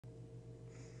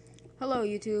Hello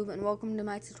YouTube, and welcome to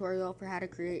my tutorial for how to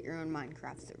create your own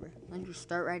Minecraft server. Let's just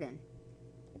start right in.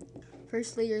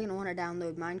 Firstly, you're going to want to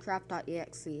download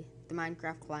minecraft.exe, the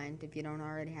Minecraft client, if you don't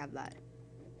already have that.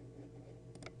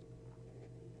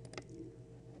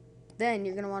 Then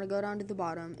you're going to want to go down to the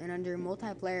bottom, and under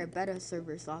multiplayer beta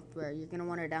server software, you're going to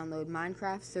want to download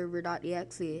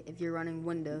minecraftserver.exe if you're running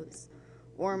Windows,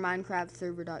 or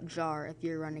minecraftserver.jar if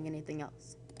you're running anything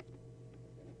else.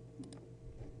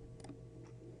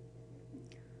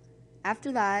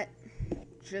 After that,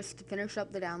 just to finish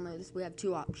up the downloads, we have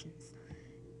two options.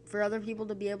 For other people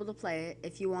to be able to play it,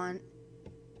 if you want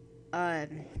to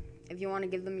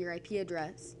give them your IP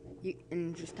address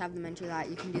and just have them enter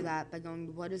that, you can do that by going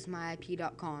to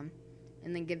whatismyip.com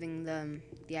and then giving them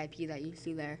the IP that you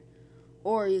see there.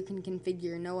 Or you can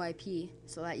configure no IP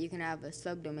so that you can have a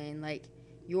subdomain like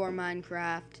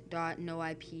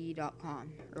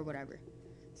yourminecraft.noip.com or whatever.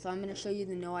 So I'm going to show you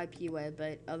the no IP way,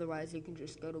 but otherwise you can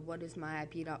just go to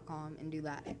whatismyip.com and do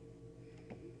that.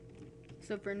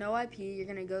 So for no IP, you're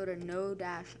going to go to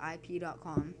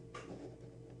no-ip.com.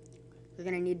 You're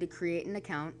going to need to create an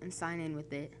account and sign in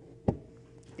with it.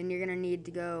 Then you're going to need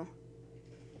to go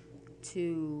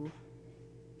to,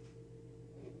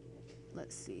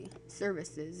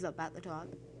 services up at the top.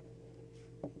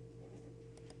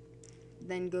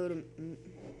 Then go to,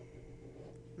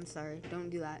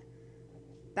 don't do that.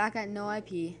 Back at no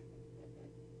IP, you're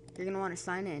going to want to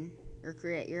sign in or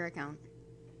create your account.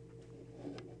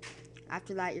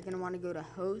 After that, you're going to want to go to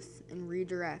host and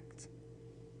redirect,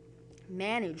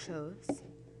 manage hosts,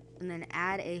 and then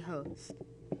add a host.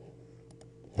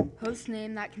 Host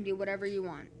name, that can be whatever you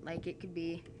want. Like it could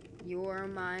be your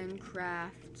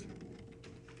Minecraft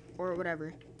or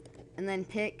whatever. And then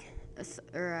pick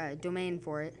a domain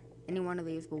for it. Any one of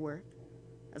these will work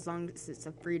as long as it's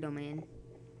a free domain.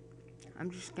 I'm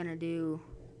just going to do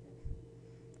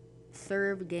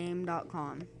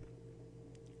servegame.com.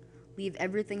 Leave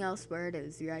everything else where it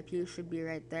is. Your IP should be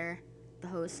right there. The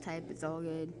host type, it's all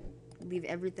good. Leave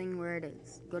everything where it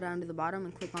is. Go down to the bottom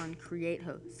and click on create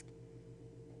host.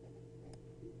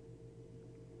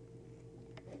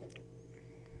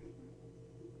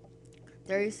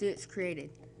 There you see it's created.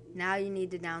 Now you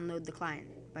need to download the client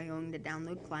by going to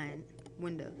download client,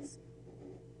 Windows.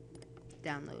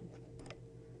 Download.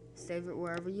 Save it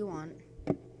wherever you want.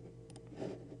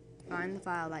 Find the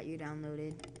file that you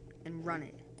downloaded and run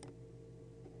it.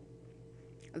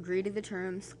 Agree to the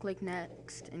terms, click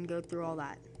next, and go through all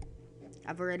that.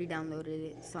 I've already downloaded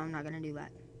it, so I'm not going to do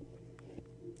that.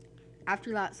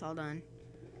 After that's all done,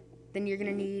 then you're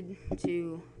going to need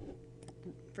to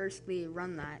firstly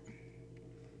run that,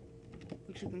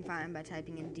 which you can find by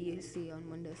typing in DUC on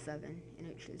Windows 7, and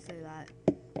it should say that.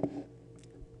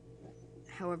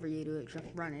 However you do it, just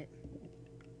run it.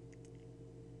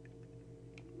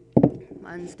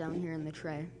 Mine's down here in the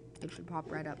tray. It should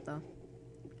pop right up though.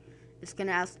 It's going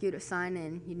to ask you to sign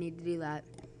in. You need to do that.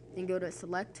 Then go to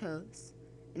select host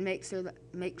and make sure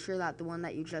that the one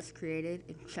that you just created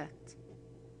is checked.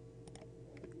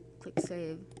 Click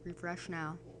save, refresh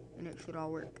now, and it should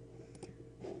all work.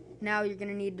 Now you're going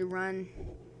to need to run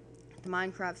the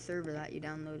Minecraft server that you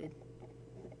downloaded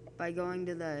by going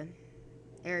to the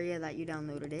area that you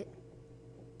downloaded it.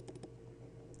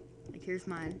 Like here's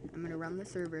mine. I'm going to run the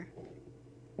server.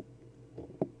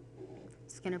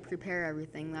 It's going to prepare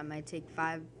everything. That might take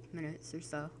 5 minutes or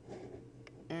so.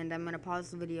 And I'm going to pause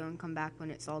the video and come back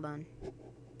when it's all done.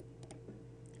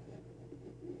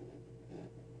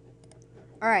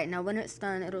 Alright, now when it's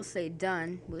done, it'll say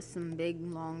done with some big,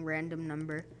 long, random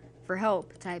number. For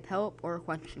help, type help or a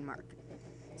question mark.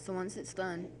 So once it's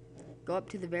done, go up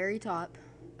to the very top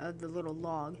of the little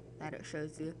log that it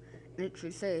shows you, and it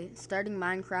should say starting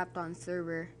Minecraft on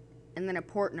server and then a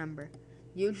port number.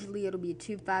 Usually it'll be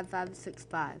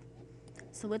 25565.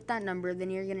 So with that number,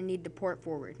 then you're going to need to port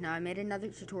forward. Now I made another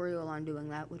tutorial on doing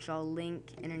that, which I'll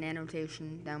link in an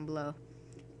annotation down below,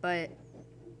 but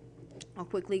I'll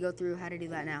quickly go through how to do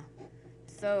that now.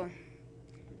 So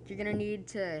you're going to need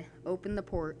to open the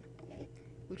port,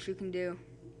 which you can do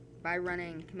by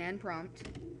running command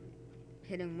prompt,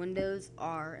 hitting Windows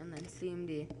R and then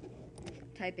CMD,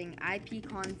 typing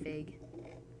ipconfig,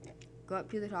 go up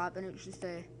to the top and it should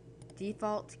say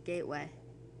default gateway.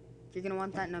 You're going to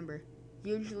want that number.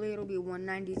 Usually it'll be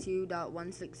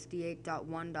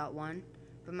 192.168.1.1,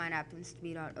 but mine happens to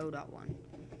be .0.1.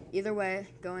 Either way,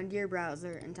 go into your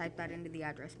browser and type that into the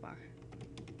address bar.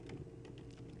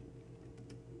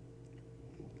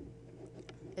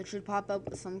 It should pop up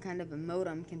with some kind of a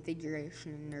modem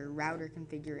configuration or router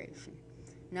configuration.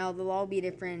 Now, they'll all be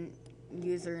different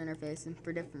user interface and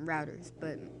for different routers,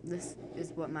 but this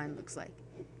is what mine looks like.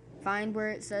 find where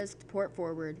it says port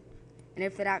forward, and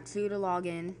if it asks you to log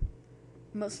in,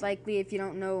 most likely if you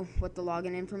don't know what the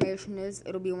login information is,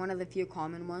 it'll be one of the few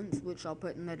common ones, which I'll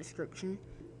put in the description,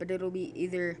 but it'll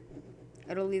either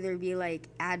be like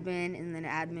admin and then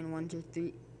admin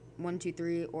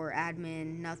 123 or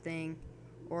admin nothing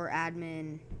or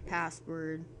admin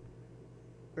password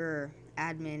or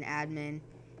admin.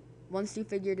 Once you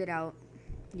figured it out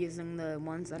using the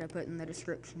ones that I put in the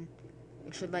description,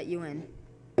 it should let you in.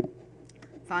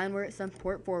 Find where it says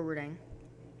port forwarding,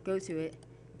 go to it.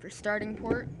 For starting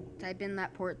port, type in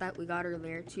that port that we got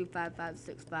earlier,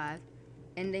 25565.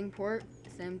 Ending port,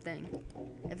 same thing.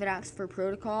 If it asks for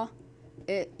protocol,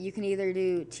 you can either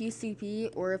do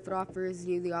TCP, or if it offers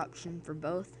you the option for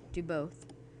both, do both.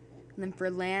 And then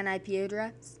for LAN IP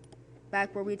address,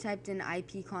 back where we typed in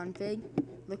ipconfig,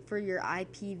 look for your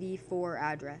IPv4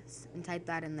 address and type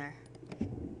that in there.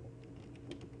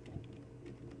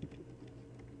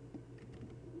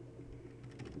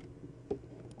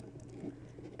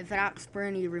 If it asks for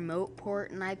any remote port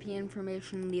and IP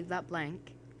information, leave that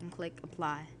blank and click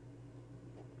apply.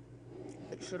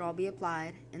 It should all be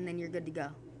applied, and then you're good to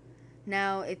go.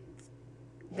 Now,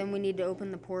 then we need to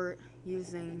open the port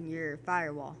using your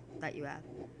firewall that you have.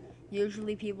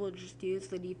 Usually people just use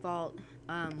the default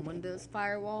Windows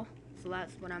firewall, so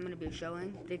that's what I'm going to be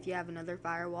showing. But if you have another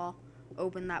firewall,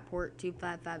 open that port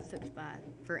 25565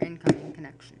 for incoming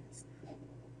connections.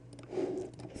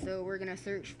 So we're going to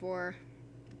search for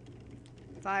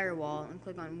firewall and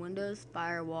click on Windows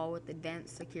Firewall with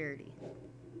Advanced Security.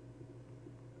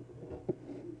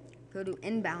 Go to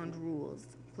Inbound Rules,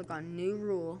 click on New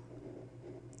Rule,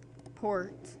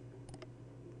 Port,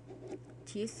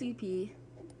 TCP,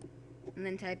 and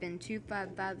then type in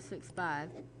 25565.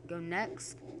 Go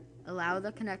Next, allow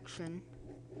the connection,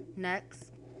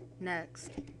 Next.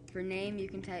 For name, you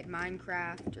can type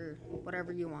Minecraft or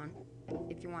whatever you want.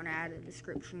 If you want to add a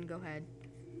description, go ahead.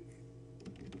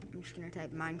 I'm just going to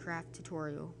type Minecraft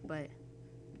tutorial, but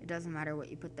it doesn't matter what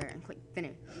you put there, and click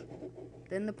finish.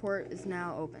 Then the port is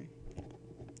now open.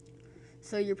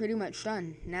 So you're pretty much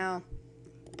done. Now,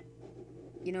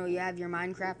 you have your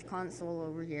Minecraft console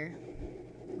over here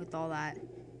with all that.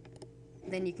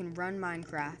 Then you can run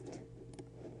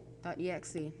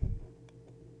Minecraft.exe.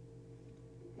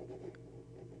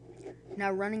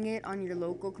 Now running it on your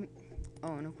local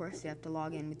and of course you have to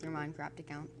log in with your Minecraft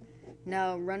account.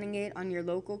 Now, running it on your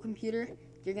local computer,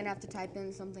 you're going to have to type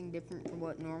in something different from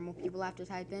what normal people have to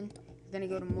type in. You're going to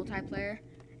go to multiplayer,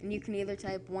 and you can either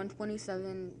type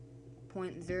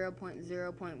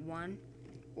 127.0.0.1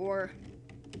 or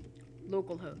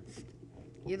localhost.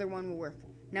 Either one will work.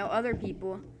 Now, other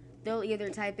people, they'll either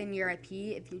type in your IP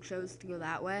if you chose to go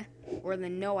that way, or the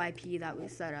no IP that we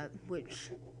set up, which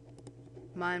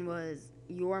mine was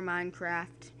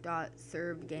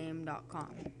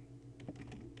yourminecraft.servegame.com.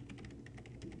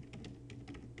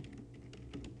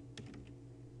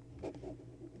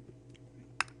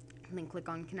 And then click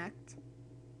on connect.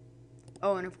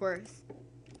 Oh, and of course,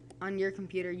 on your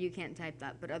computer you can't type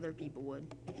that, but other people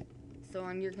would. So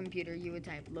on your computer you would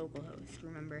type localhost,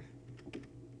 remember.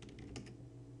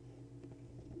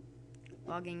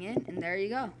 Logging in, and there you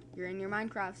go. You're in your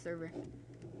Minecraft server.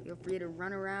 Feel free to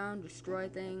run around, destroy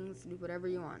things, do whatever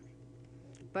you want.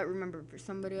 But remember, for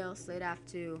somebody else, they'd have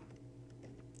to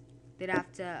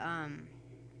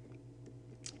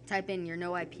type in your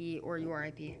no IP or your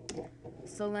IP.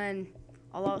 So then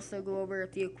I'll also go over a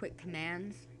few quick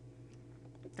commands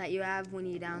that you have when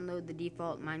you download the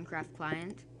default Minecraft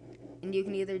client, and you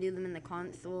can either do them in the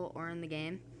console or in the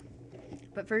game.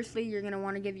 But firstly, you're going to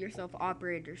want to give yourself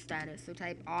operator status, so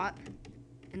type op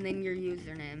and then your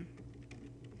username.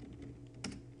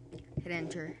 Hit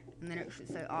enter, and then it should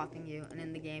say opping you, and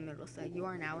in the game it'll say you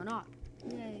are now an op.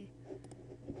 Yay.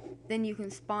 Then you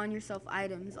can spawn yourself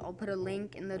items. I'll put a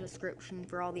link in the description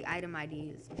for all the item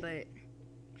IDs, but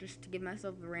just to give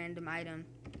myself a random item,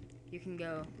 you can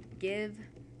go give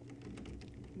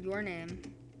your name.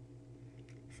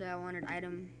 So I wanted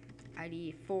item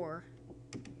ID 4,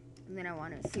 and then I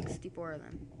wanted 64 of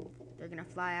them. They're gonna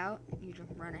fly out, you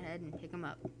just run ahead and pick them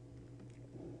up.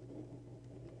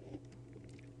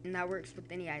 And that works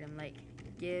with any item, like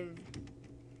give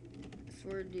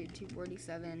sword dude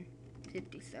 247,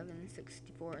 57,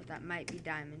 64. That might be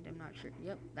diamond, I'm not sure.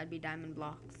 Yep, that'd be diamond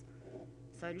blocks.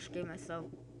 So I just gave myself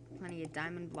plenty of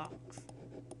diamond blocks.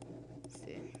 Let's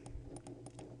see.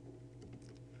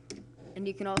 And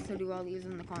you can also do all these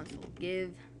in the console.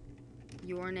 Give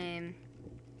your name,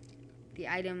 the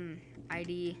item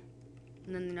ID,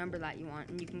 and then the number that you want.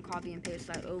 And you can copy and paste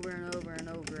that over and over and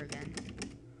over again.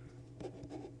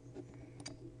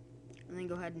 And then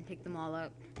go ahead and pick them all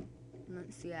up.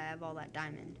 Let's see, I have all that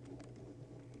diamond.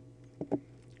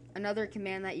 Another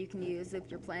command that you can use if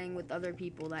you're playing with other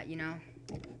people that you know,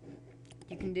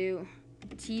 you can do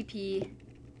TP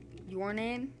your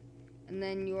name and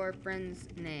then your friend's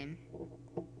name,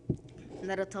 and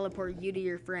that'll teleport you to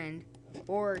your friend,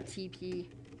 or TP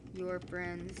your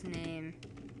friend's name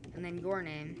and then your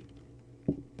name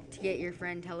to get your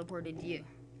friend teleported to you.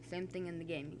 Same thing in the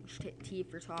game. You just hit T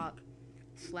for talk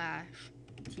 /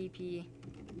 TP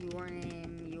your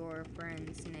name, your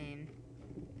friend's name,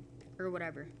 or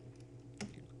whatever.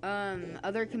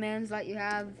 Other commands that you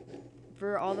have,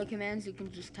 for all the commands you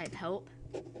can just type help,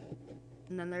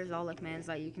 and then there's all the commands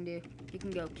that you can do. You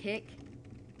can go kick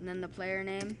and then the player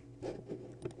name,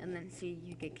 and then see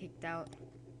you get kicked out,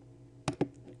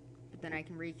 but then I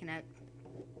can reconnect.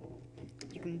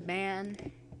 You can ban.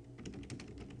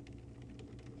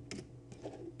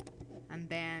 I'm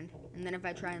banned, and then if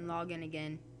I try and log in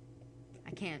again,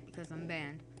 I can't because I'm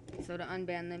banned. So to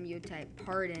unban them, you type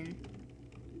pardon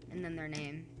and then their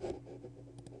name.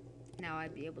 Now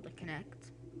I'd be able to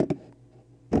connect.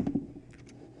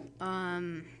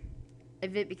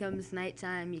 If it becomes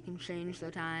nighttime, you can change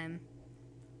the time.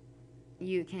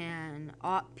 You can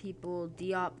opt people,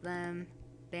 de-opt them,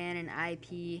 ban an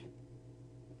IP,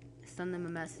 send them a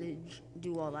message,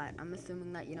 do all that. I'm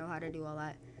assuming that you know how to do all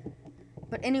that.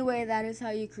 But anyway, that is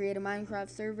how you create a Minecraft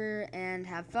server and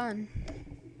have fun.